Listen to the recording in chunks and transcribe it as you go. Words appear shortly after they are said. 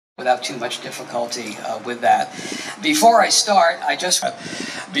without too much difficulty with that. Before I start, I just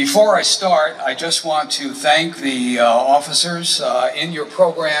want to thank the officers. In your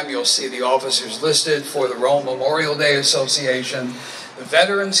program, you'll see the officers listed for the Rome Memorial Day Association, the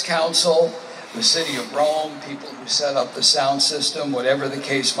Veterans Council, the City of Rome, people who set up the sound system, whatever the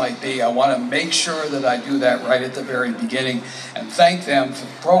case might be. I want to make sure that I do that right at the very beginning and thank them for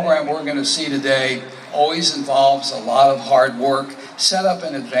the program we're going to see today. Always involves a lot of hard work, set up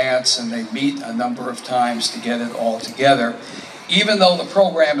in advance, and they meet a number of times to get it all together. Even though the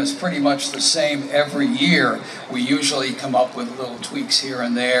program is pretty much the same every year, we usually come up with little tweaks here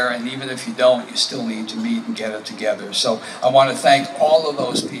and there, and even if you don't, you still need to meet and get it together. So I want to thank all of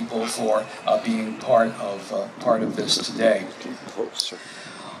those people for being part of this today.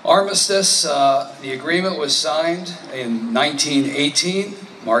 Armistice, the agreement was signed in 1918,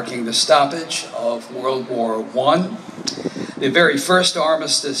 marking the stoppage of World War I. The very first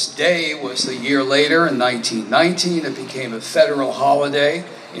Armistice Day was a year later in 1919. It became a federal holiday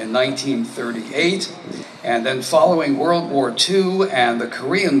in 1938. And then following World War II and the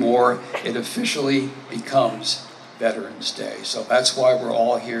Korean War, it officially becomes Veterans Day. So that's why we're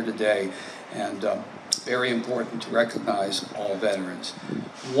all here today, and very important to recognize all veterans.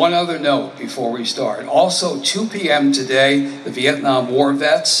 One other note before we start. Also 2 p.m. today, the Vietnam War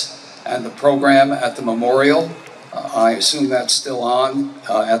vets and the program at the memorial. I assume that's still on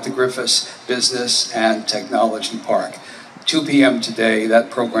at the Griffiths Business and Technology Park. 2 p.m. today, that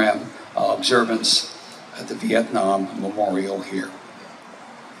program observance at the Vietnam Memorial here.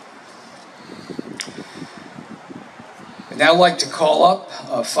 I'd now like to call up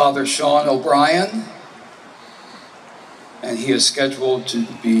Father Sean O'Brien, and he is scheduled to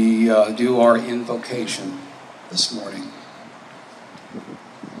do our invocation this morning.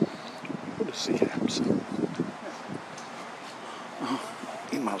 What does he have?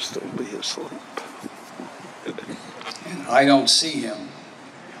 He must still be asleep. And I don't see him.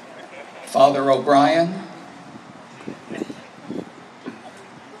 Father O'Brien?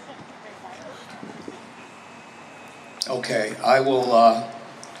 Okay, I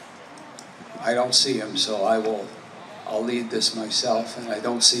don't see him, so I'll lead this myself, and I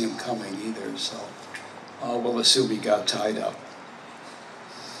don't see him coming either, so we'll assume he got tied up.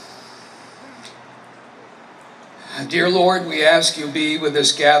 Dear Lord, we ask you be with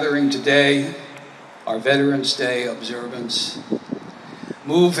this gathering today, our Veterans Day observance.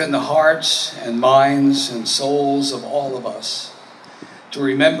 Move in the hearts and minds and souls of all of us to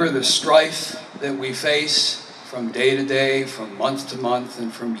remember the strife that we face from day to day, from month to month,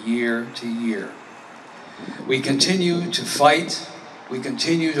 and from year to year. We continue to fight, we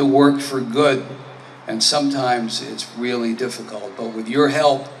continue to work for good, and sometimes it's really difficult, but with your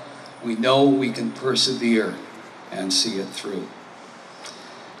help, we know we can persevere and see it through.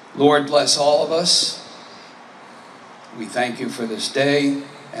 Lord, bless all of us. We thank you for this day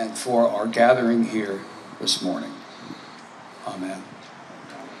and for our gathering here this morning. Amen.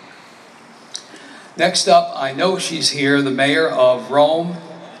 Next up, I know she's here, the Mayor of Rome,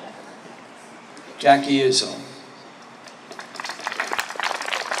 Jackie Izzo.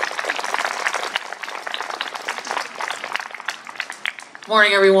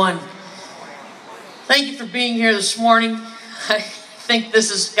 Morning, everyone. Thank you for being here this morning. I think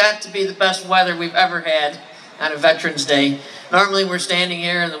this has got to be the best weather we've ever had on a Veterans Day. Normally we're standing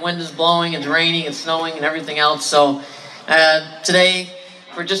here and the wind is blowing, it's raining, it's snowing, and everything else. So today,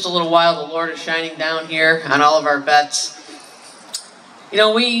 for just a little while, the Lord is shining down here on all of our vets. You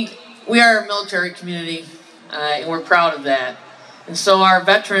know, we are a military community, and we're proud of that. And so our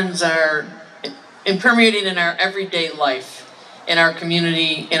veterans are permeated in our everyday life, in our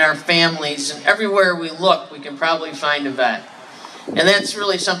community, in our families, and everywhere we look, we can probably find a vet. And that's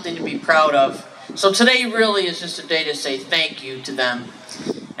really something to be proud of. So today really is just a day to say thank you to them.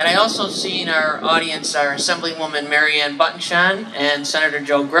 And I also see in our audience our Assemblywoman Mary Ann Buttonshaw and Senator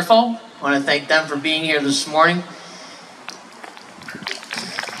Joe Griffo. I want to thank them for being here this morning.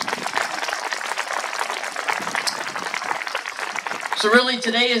 So really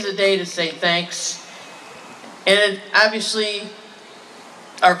today is a day to say thanks. And obviously,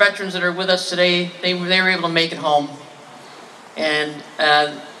 our veterans that are with us today, they were able to make it home. And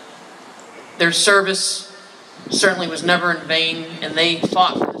their service certainly was never in vain, and they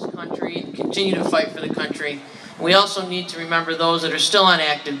fought for this country and continue to fight for the country. And we also need to remember those that are still on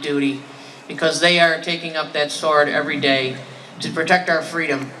active duty, because they are taking up that sword every day to protect our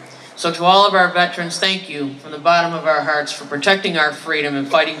freedom. So to all of our veterans, thank you from the bottom of our hearts for protecting our freedom and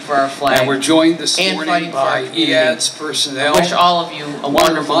fighting for our flag. And we're joined this morning by EADS personnel. I wish all of you a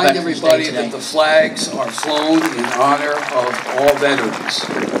wonderful Veterans Day today. I want to remind everybody that the flags are flown in honor of all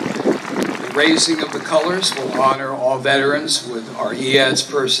veterans. raising of the colors will honor all veterans with our EADS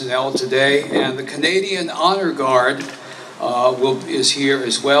personnel today, and the Canadian Honor Guard is here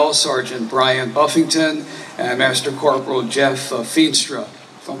as well. Sergeant Brian Buffington and Master Corporal Jeff Feenstra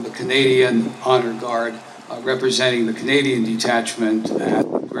from the Canadian Honor Guard, representing the Canadian detachment at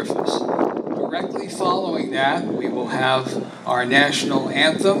Griffiths. Directly following that, we will have our national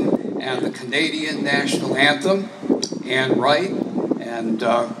anthem and the Canadian national anthem. Ann Wright and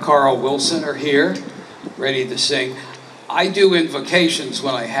Carl Wilson are here, ready to sing. I do invocations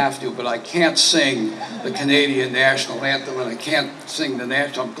when I have to, but I can't sing the Canadian national anthem, and I can't sing the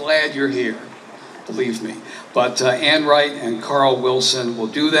national. I'm glad you're here, believe me. But Ann Wright and Carl Wilson will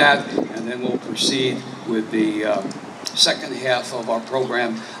do that, and then we'll proceed with the second half of our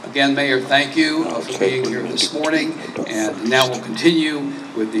program. Again, Mayor, thank you for being here this morning, and now we'll continue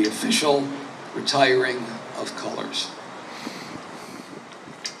with the official retiring of colors.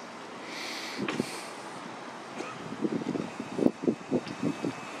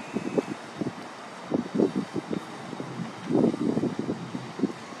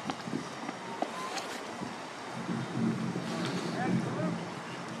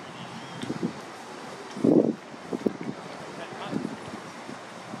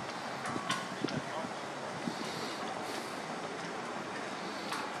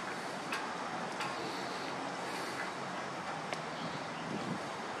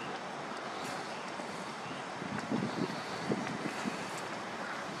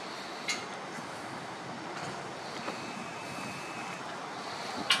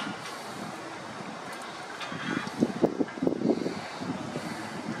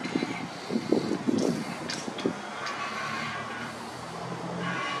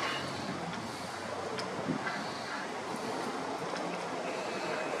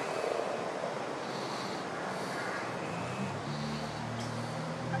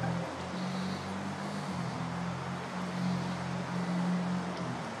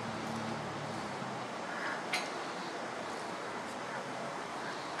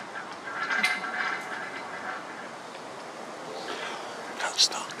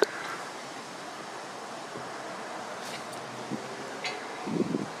 Stop.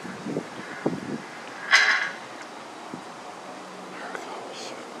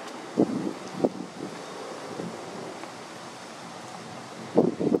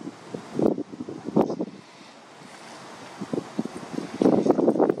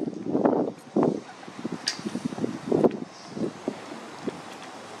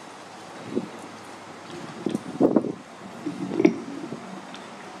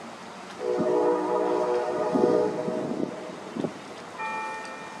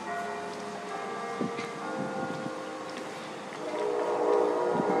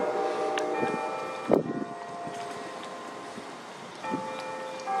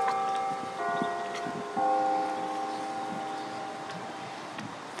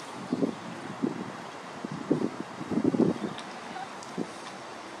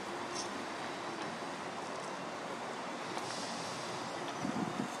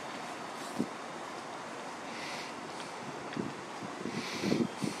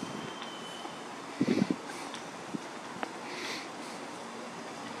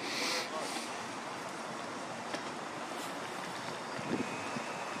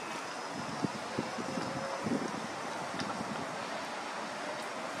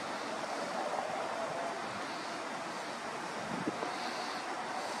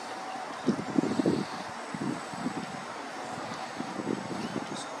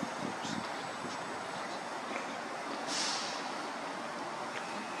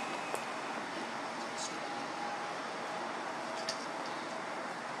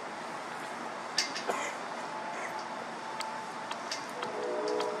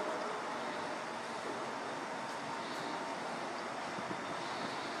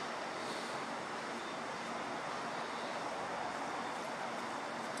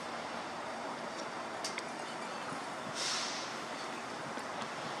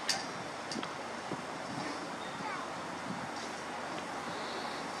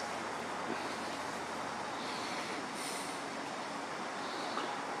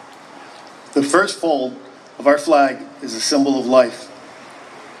 The first fold of our flag is a symbol of life.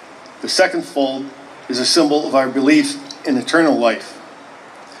 The second fold is a symbol of our belief in eternal life.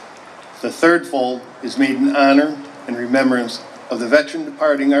 The third fold is made in honor and remembrance of the veteran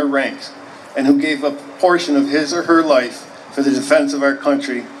departing our ranks and who gave up a portion of his or her life for the defense of our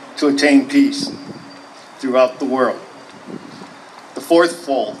country to attain peace throughout the world. The fourth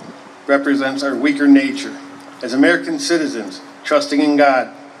fold represents our weaker nature. As American citizens, trusting in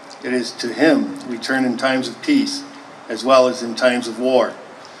God, it is to Him we turn in times of peace as well as in times of war.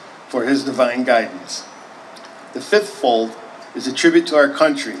 for his divine guidance. The fifth fold is a tribute to our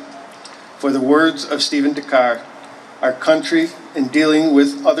country. For the words of Stephen Dakar, our country, in dealing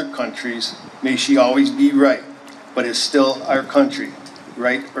with other countries, may she always be right, but is still our country,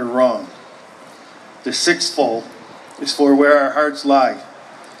 right or wrong. The sixth fold is for where our hearts lie.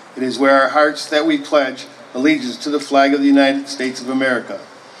 It is where our hearts that we pledge allegiance to the flag of the United States of America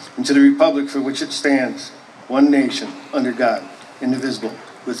and to the republic for which it stands, one nation, under God, indivisible,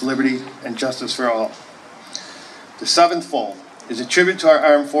 with liberty and justice for all. The seventh fold is a tribute to our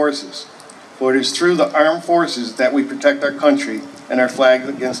armed forces, for it is through the armed forces that we protect our country and our flag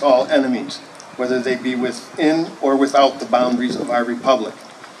against all enemies, whether they be within or without the boundaries of our republic.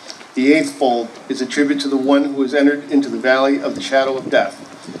 The eighth fold is a tribute to the one who has entered into the valley of the shadow of death,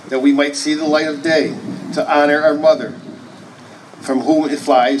 that we might see the light of day, to honor our mother, from whom it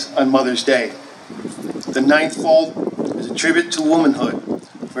flies on Mother's Day. The ninth fold is a tribute to womanhood,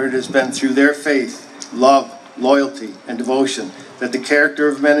 for it has been through their faith, love, loyalty, and devotion that the character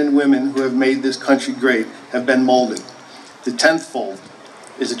of men and women who have made this country great have been molded. The 10th fold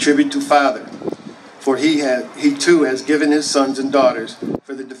is a tribute to Father, for he too has given his sons and daughters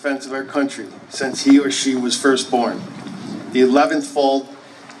for the defense of our country since he or she was first born. The 11th fold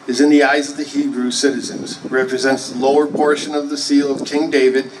is in the eyes of the Hebrew citizens, represents the lower portion of the seal of King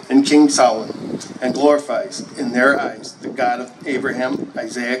David and King Solomon, and glorifies in their eyes the God of Abraham,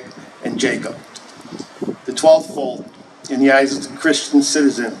 Isaac, and Jacob. The 12th fold, in the eyes of the Christian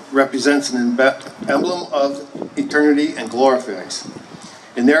citizen, represents an emblem of eternity and glorifies,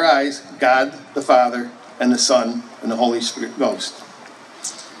 in their eyes, God the Father and the Son and the Holy Spirit Ghost.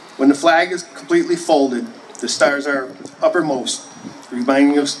 When the flag is completely folded, the stars are uppermost,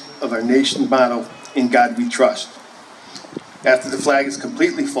 reminding us of our nation's motto, "In God We Trust." After the flag is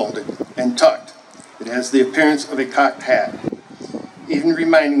completely folded and tucked, it has the appearance of a cocked hat, even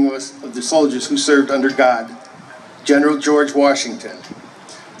reminding us of the soldiers who served under God, General George Washington.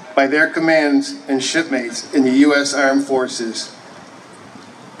 By their commands and shipmates in the U.S. Armed Forces,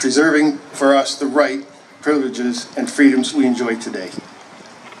 preserving for us the right, privileges, and freedoms we enjoy today.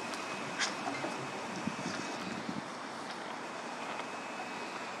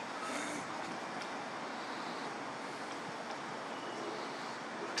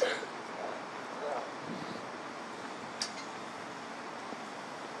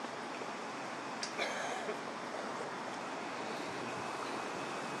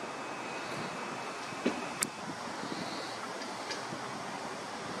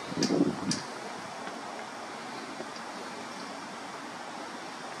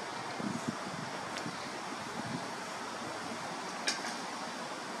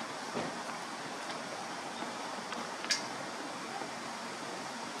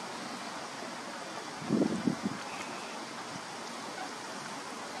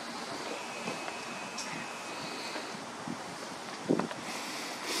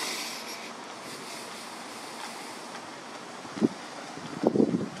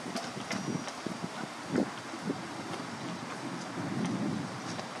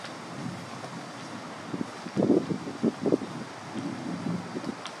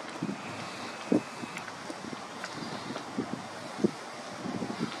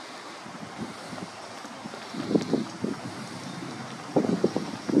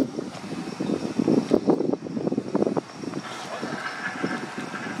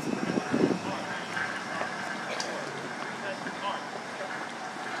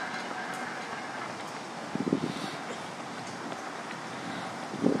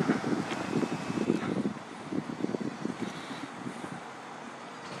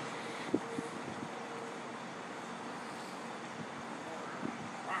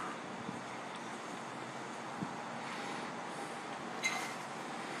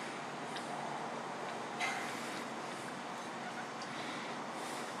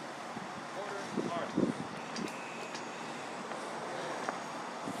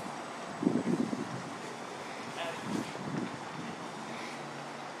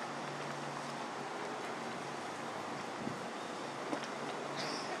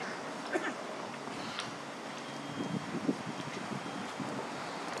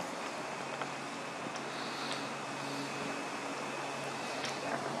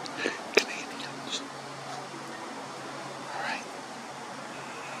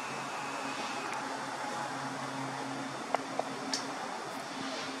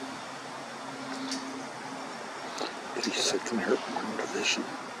 Second Airborne Division.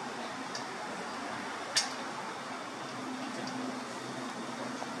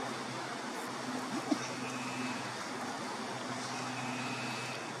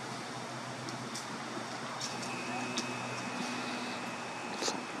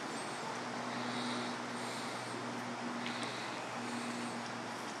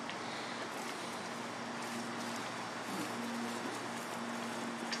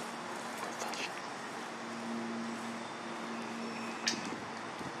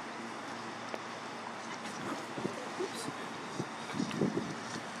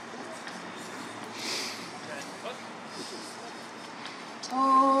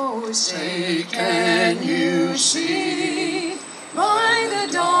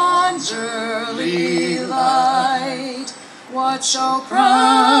 dawn's early light, what so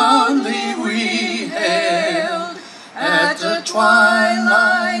proudly we hailed at the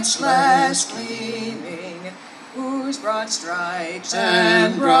twilight's last gleaming, whose broad stripes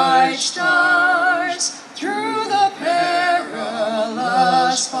and bright stars through the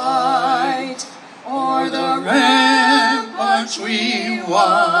perilous fight o'er the ramparts we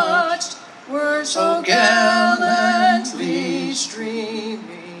watched were so gallantly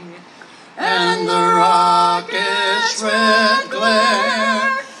streaming, and the rocket's red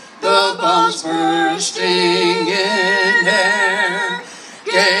glare, the bombs bursting in air,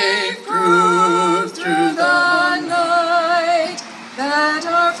 gave proof through the night that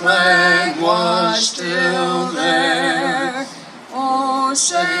our flag was still there. Oh,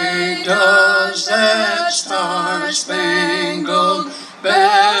 say does that star-spangled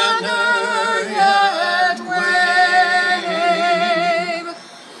banner yet wave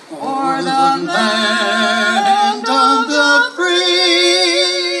o'er the land of the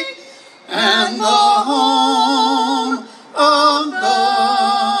free and the home of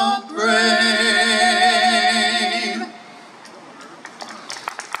the brave?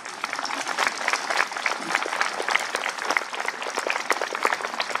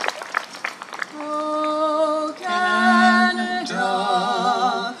 Oh, Canada,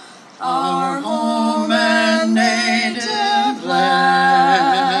 our home and native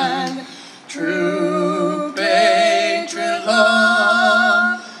land, true patriot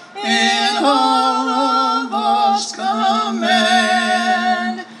love in all of us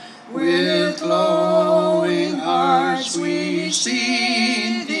command. With glowing hearts we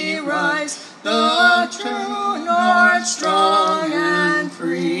see thee rise, the true North strong and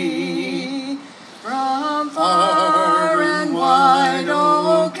free. From far and wide,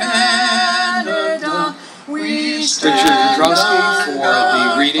 oh Canada, we stand Richard Petrosky for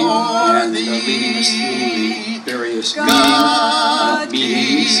the reading and leading us through the various meetings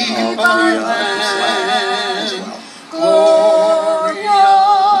of the flag as well.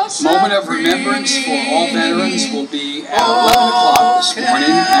 Moment of remembrance for all veterans will be at 11 o'clock this morning,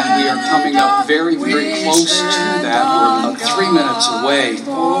 and we are coming up very, very close to that. We're about 3 minutes away.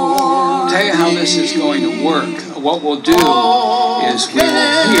 I'll tell you how this is going to work. What we'll do is we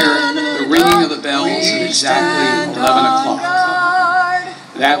will hear the ringing of the bells at exactly 11 o'clock.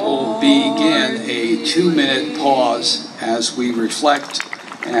 That will begin a 2-minute pause as we reflect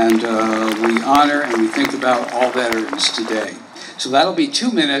and we honor and we think about all veterans today. So that'll be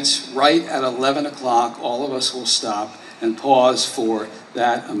 2 minutes right at 11 o'clock. All of us will stop and pause for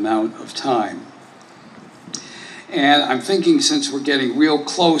that amount of time. And I'm thinking since we're getting real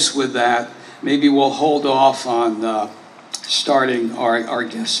close with that, maybe we'll hold off on starting our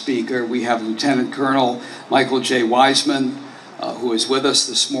guest speaker. We have Lieutenant Colonel Michael J. Wiseman, who is with us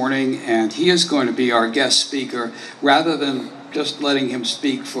this morning, and he is going to be our guest speaker rather than just letting him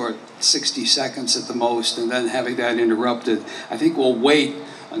speak for 60 seconds at the most and then having that interrupted. I think we'll wait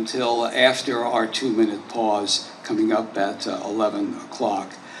until after our 2-minute pause coming up at 11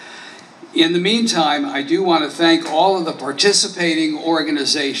 o'clock. In the meantime, I do want to thank all of the participating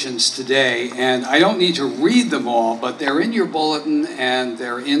organizations today, and I don't need to read them all, but they're in your bulletin and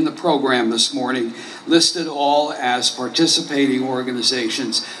they're in the program this morning, listed all as participating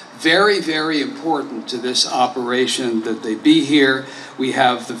organizations. Very, very important to this operation that they be here. We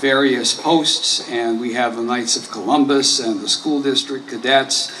have the various posts, and we have the Knights of Columbus and the school district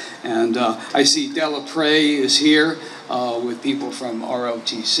cadets, and I see Delapre is here with people from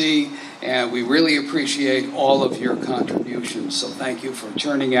ROTC. And we really appreciate all of your contributions. So thank you for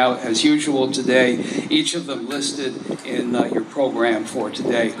turning out as usual today. Each of them listed in your program for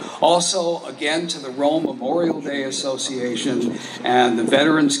today. Also, again, to the Rome Memorial Day Association and the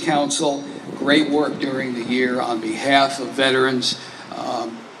Veterans Council. Great work during the year on behalf of veterans,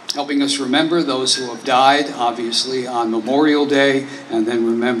 helping us remember those who have died, obviously, on Memorial Day, and then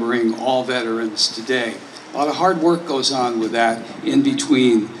remembering all veterans today. A lot of hard work goes on with that in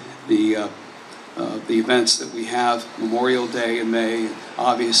between the events that we have, Memorial Day in May, and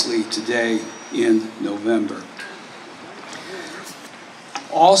obviously today in November.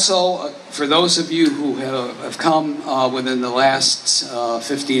 Also, for those of you who have come within the last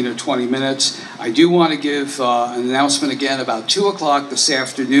 15 or 20 minutes, I do want to give an announcement again about 2 o'clock this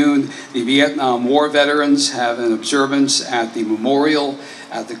afternoon. The Vietnam War veterans have an observance at the memorial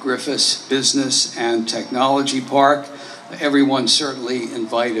at the Griffiths Business and Technology Park. Everyone's certainly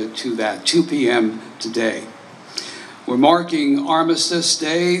invited to that, 2 p.m. today. We're marking Armistice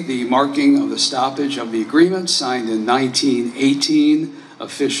Day, the marking of the stoppage of the agreement signed in 1918,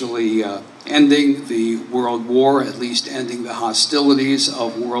 officially ending the World War, at least ending the hostilities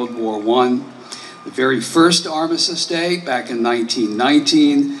of World War I. The very first Armistice Day back in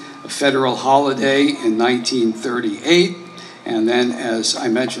 1919, a federal holiday in 1938, and then, as I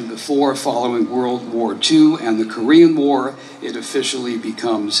mentioned before, following World War II and the Korean War, it officially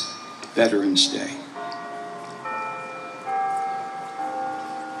becomes Veterans Day.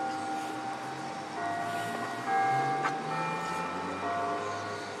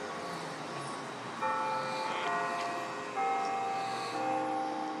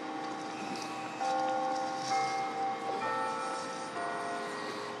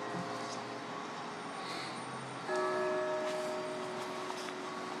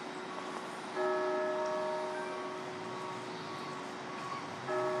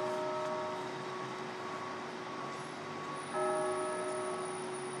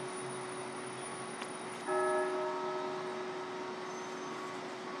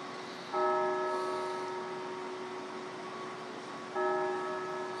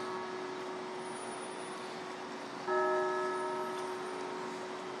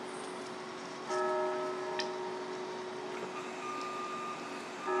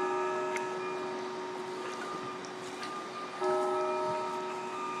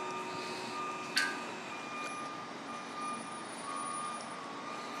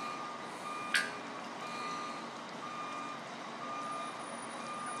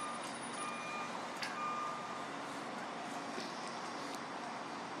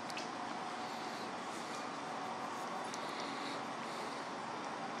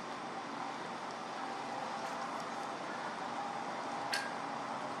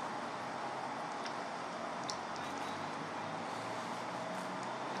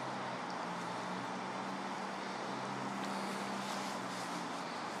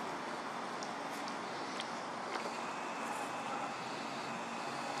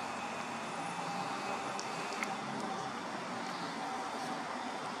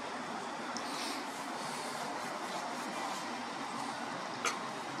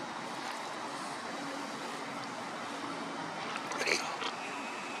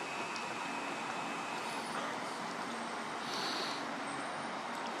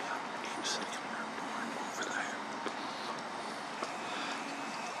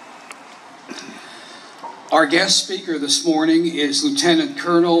 Our guest speaker this morning is Lieutenant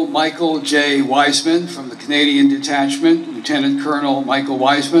Colonel Michael J. Wiseman from the Canadian Detachment. Lieutenant Colonel Michael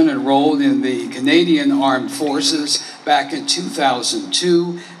Wiseman enrolled in the Canadian Armed Forces back in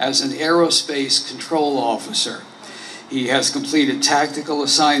 2002 as an aerospace control officer. He has completed tactical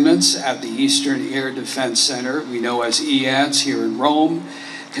assignments at the Eastern Air Defense Center, we know as EADS, here in Rome,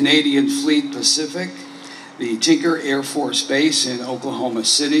 Canadian Fleet Pacific, the Tinker Air Force Base in Oklahoma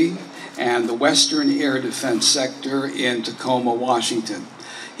City, and the Western Air Defense Sector in Tacoma, Washington.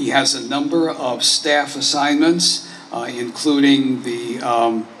 He has a number of staff assignments, including the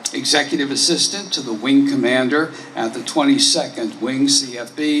Executive Assistant to the Wing Commander at the 22nd Wing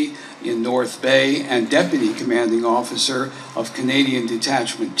CFB in North Bay, and Deputy Commanding Officer of Canadian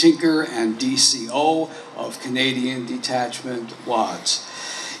Detachment Tinker and DCO of Canadian Detachment WADS.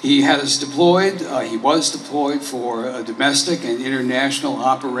 He was deployed for domestic and international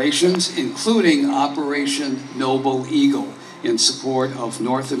operations, including Operation Noble Eagle in support of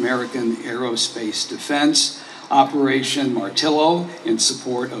North American aerospace defense, Operation Martillo in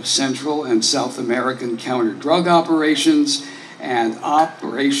support of Central and South American counter-drug operations, and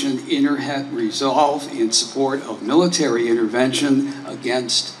Operation Interhet Resolve in support of military intervention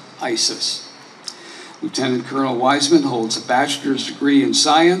against ISIS. Lieutenant Colonel Wiseman holds a bachelor's degree in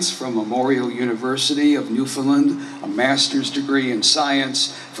science from Memorial University of Newfoundland, a master's degree in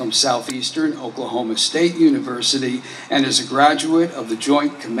science from Southeastern Oklahoma State University, and is a graduate of the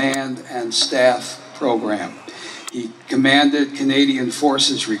Joint Command and Staff Program. He commanded Canadian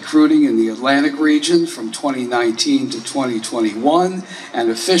Forces recruiting in the Atlantic region from 2019 to 2021 and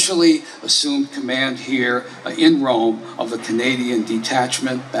officially assumed command here in Rome of the Canadian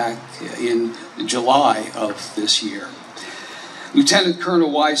Detachment back in July of this year. Lieutenant Colonel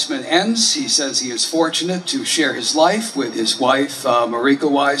Wiseman ends. He says he is fortunate to share his life with his wife,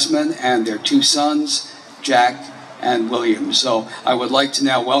 Marika Wiseman, and their two sons, Jack and William. So I would like to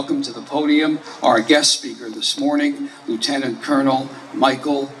now welcome to the podium our guest speaker this morning, Lieutenant Colonel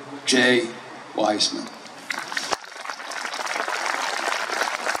Michael J. Wiseman.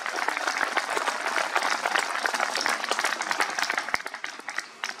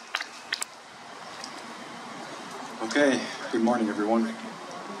 Okay, good morning everyone.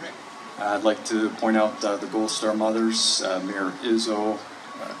 I'd like to point out the Gold Star Mothers, Mayor Izzo,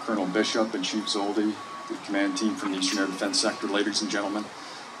 Colonel Bishop, and Chief Zoldi, the command team from the Eastern Air Defense Sector, ladies and gentlemen.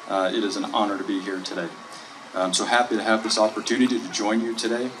 it is an honor to be here today. I'm so happy to have this opportunity to join you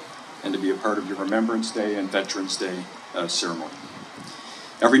today and to be a part of your Remembrance Day and Veterans Day ceremony.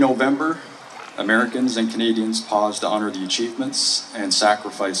 Every November, Americans and Canadians pause to honor the achievements and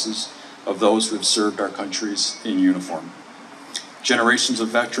sacrifices of those who have served our countries in uniform. Generations of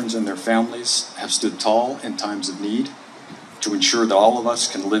veterans and their families have stood tall in times of need to ensure that all of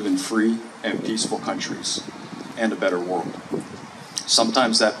us can live in free and peaceful countries and a better world.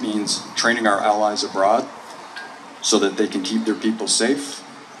 Sometimes that means training our allies abroad so that they can keep their people safe,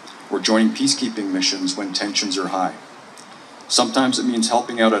 or joining peacekeeping missions when tensions are high. Sometimes it means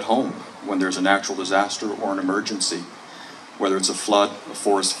helping out at home when there's a natural disaster or an emergency, whether it's a flood, a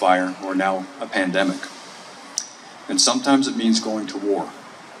forest fire, or now a pandemic. And sometimes it means going to war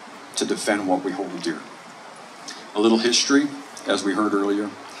to defend what we hold dear. A little history, as we heard earlier.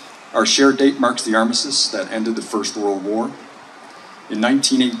 Our shared date marks the armistice that ended the First World War. In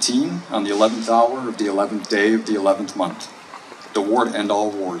 1918, on the 11th hour of the 11th day of the 11th month, the war to end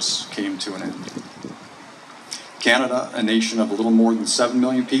all wars came to an end. Canada, a nation of a little more than 7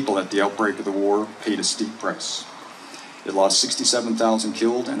 million people at the outbreak of the war, paid a steep price. It lost 67,000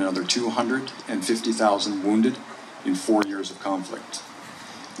 killed and another 250,000 wounded in 4 years of conflict.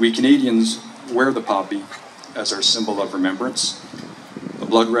 We Canadians wear the poppy as our symbol of remembrance, a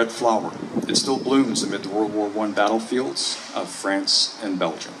blood-red flower. It still blooms amid the World War I battlefields of France and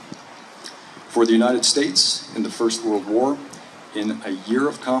Belgium. For the United States, in the First World War, in a year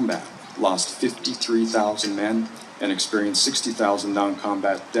of combat, lost 53,000 men and experienced 60,000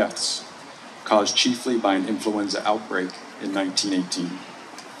 non-combat deaths, caused chiefly by an influenza outbreak in 1918.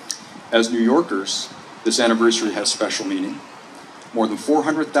 As New Yorkers, this anniversary has special meaning. More than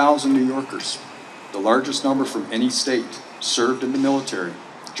 400,000 New Yorkers, the largest number from any state, served in the military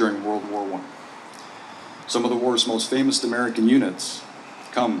during World War I. Some of the war's most famous American units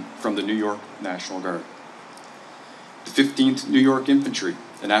come from the New York National Guard. The 15th New York Infantry,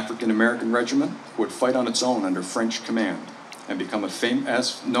 an African-American regiment, would fight on its own under French command and become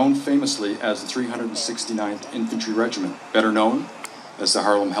known famously as the 369th Infantry Regiment, better known as the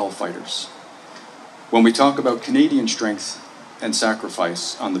Harlem Hellfighters. When we talk about Canadian strength and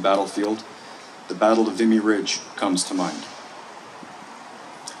sacrifice on the battlefield, the Battle of Vimy Ridge comes to mind.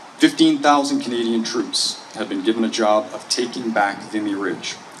 15,000 Canadian troops have been given a job of taking back Vimy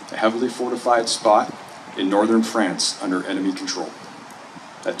Ridge, a heavily fortified spot in northern France under enemy control.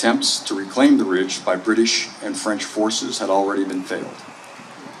 Attempts to reclaim the ridge by British and French forces had already been failed,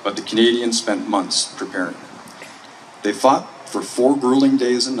 but the Canadians spent months preparing. They fought for 4 grueling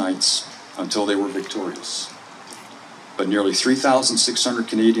days and nights until they were victorious. But nearly 3,600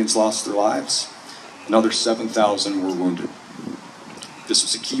 Canadians lost their lives. Another 7,000 were wounded. This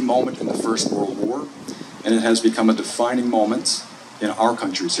was a key moment in the First World War, and it has become a defining moment in our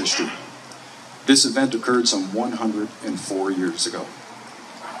country's history. This event occurred some 104 years ago.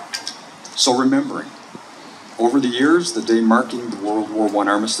 So remembering, over the years, the day marking the World War I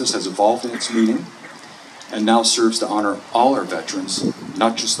armistice has evolved in its meaning and now serves to honor all our veterans,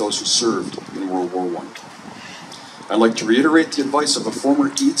 not just those who served in World War I. I'd like to reiterate the advice of a former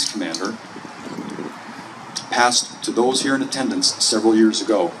EADS commander passed to those here in attendance several years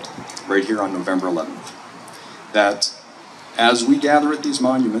ago, right here on November 11th, that as we gather at these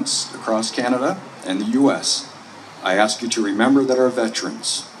monuments across Canada and the US, I ask you to remember that our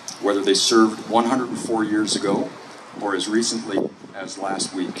veterans, whether they served 104 years ago or as recently as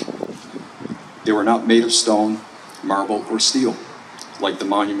last week, they were not made of stone, marble, or steel, like the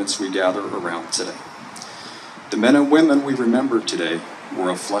monuments we gather around today. The men and women we remember today were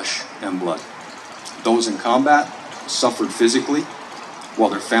of flesh and blood. Those in combat suffered physically,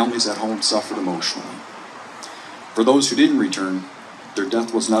 while their families at home suffered emotionally. For those who didn't return, their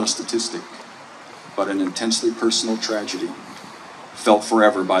death was not a statistic, but an intensely personal tragedy, felt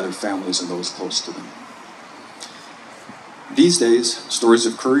forever by their families and those close to them. These days, stories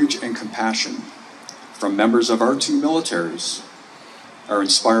of courage and compassion from members of our 2 militaries are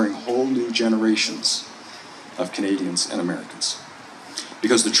inspiring whole new generations of Canadians and Americans.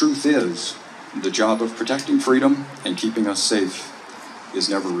 Because the truth is, the job of protecting freedom and keeping us safe is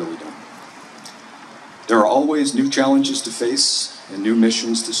never really done. There are always new challenges to face and new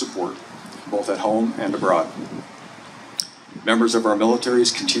missions to support, both at home and abroad. Members of our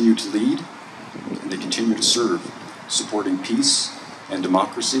militaries continue to lead, and they continue to serve, supporting peace and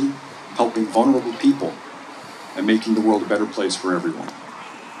democracy, helping vulnerable people, and making the world a better place for everyone.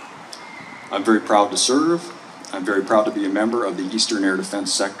 I'm very proud to serve. I'm very proud to be a member of the Eastern Air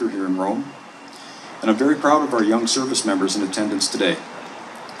Defense Sector here in Rome. And I'm very proud of our young service members in attendance today,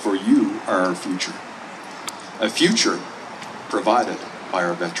 for you are our future. A future provided by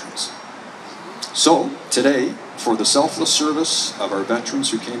our veterans. So today, for the selfless service of our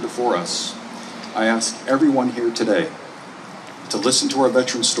veterans who came before us, I ask everyone here today to listen to our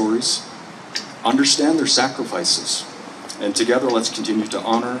veteran stories, understand their sacrifices, and together let's continue to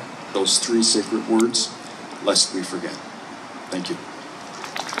honor those three sacred words, lest we forget. Thank you.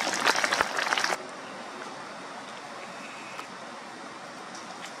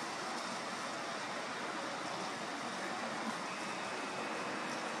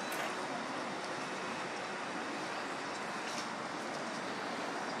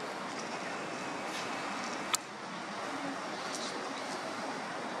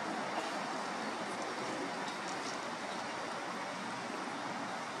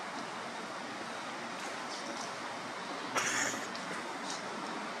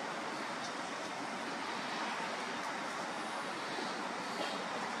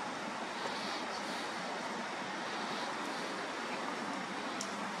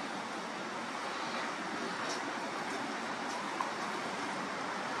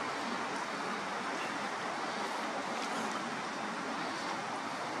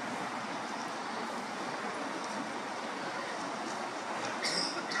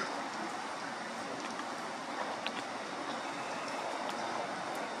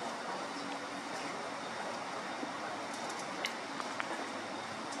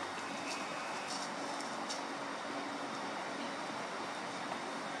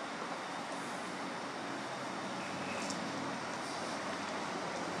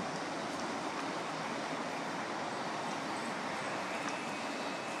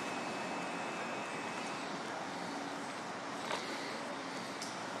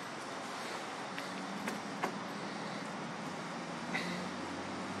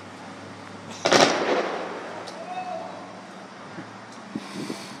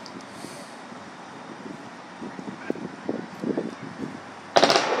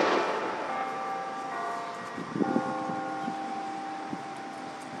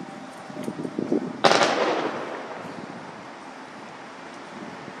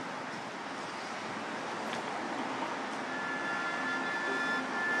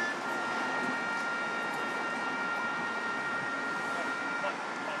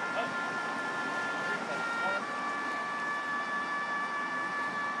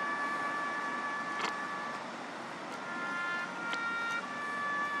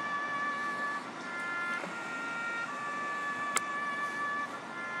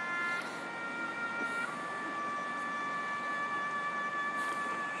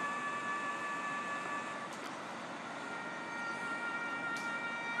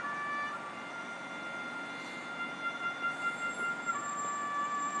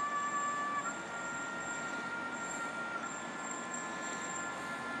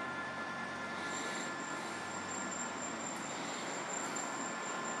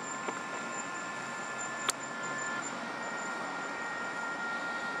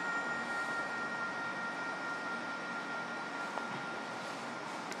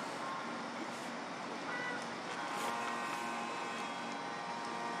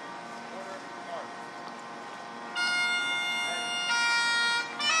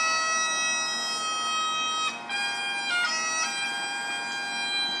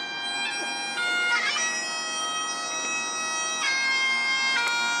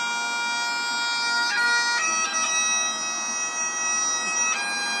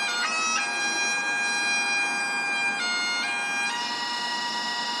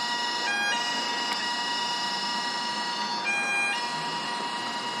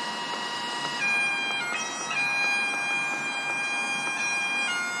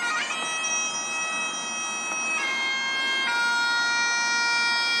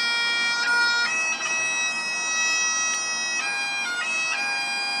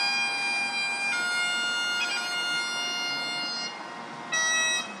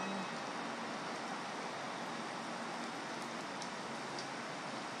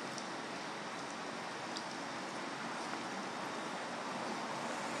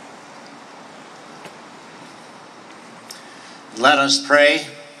 Let us pray.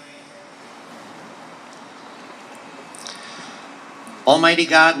 Almighty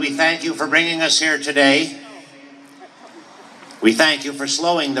God, we thank you for bringing us here today. We thank you for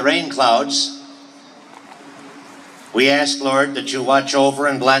slowing the rain clouds. We ask, Lord, that you watch over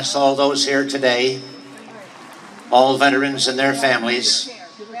and bless all those here today, all veterans and their families.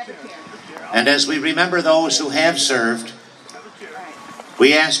 And as we remember those who have served,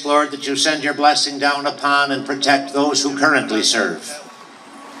 we ask, Lord, that you send your blessing down upon and protect those who currently serve.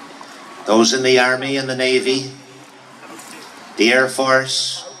 Those in the Army and the Navy, the Air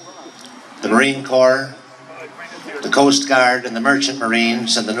Force, the Marine Corps, the Coast Guard and the Merchant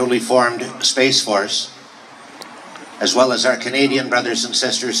Marines and the newly formed Space Force, as well as our Canadian brothers and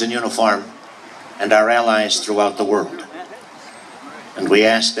sisters in uniform and our allies throughout the world. And we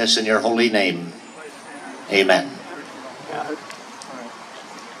ask this in your holy name. Amen.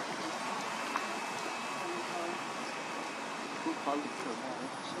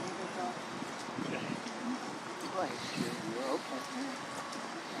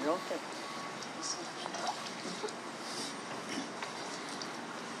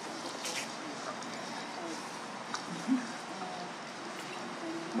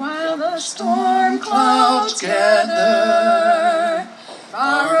 While the storm clouds gather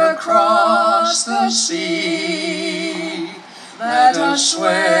far across the sea, let us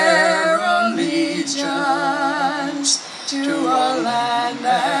swear allegiance to a land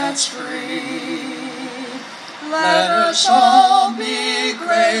that's free. Let us all be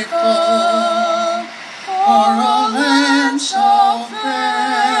grateful for a land so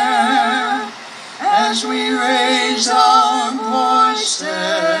fair, as we raise our voices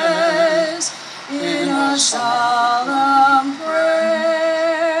in a solemn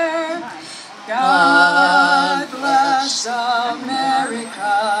prayer. God bless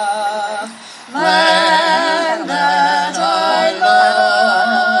America, land that I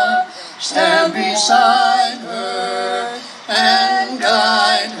love. Stand beside her and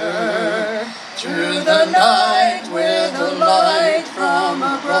guide her through the night with a light from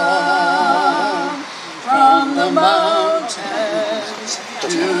above. From the mountains to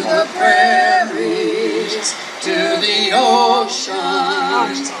the prairies, to the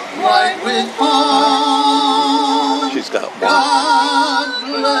oceans white with foam. She's got one. God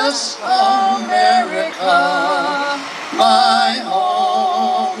bless America, my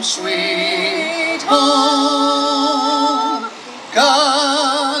home, sweet home.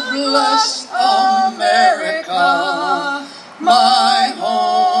 God bless America, my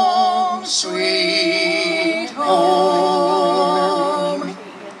home, sweet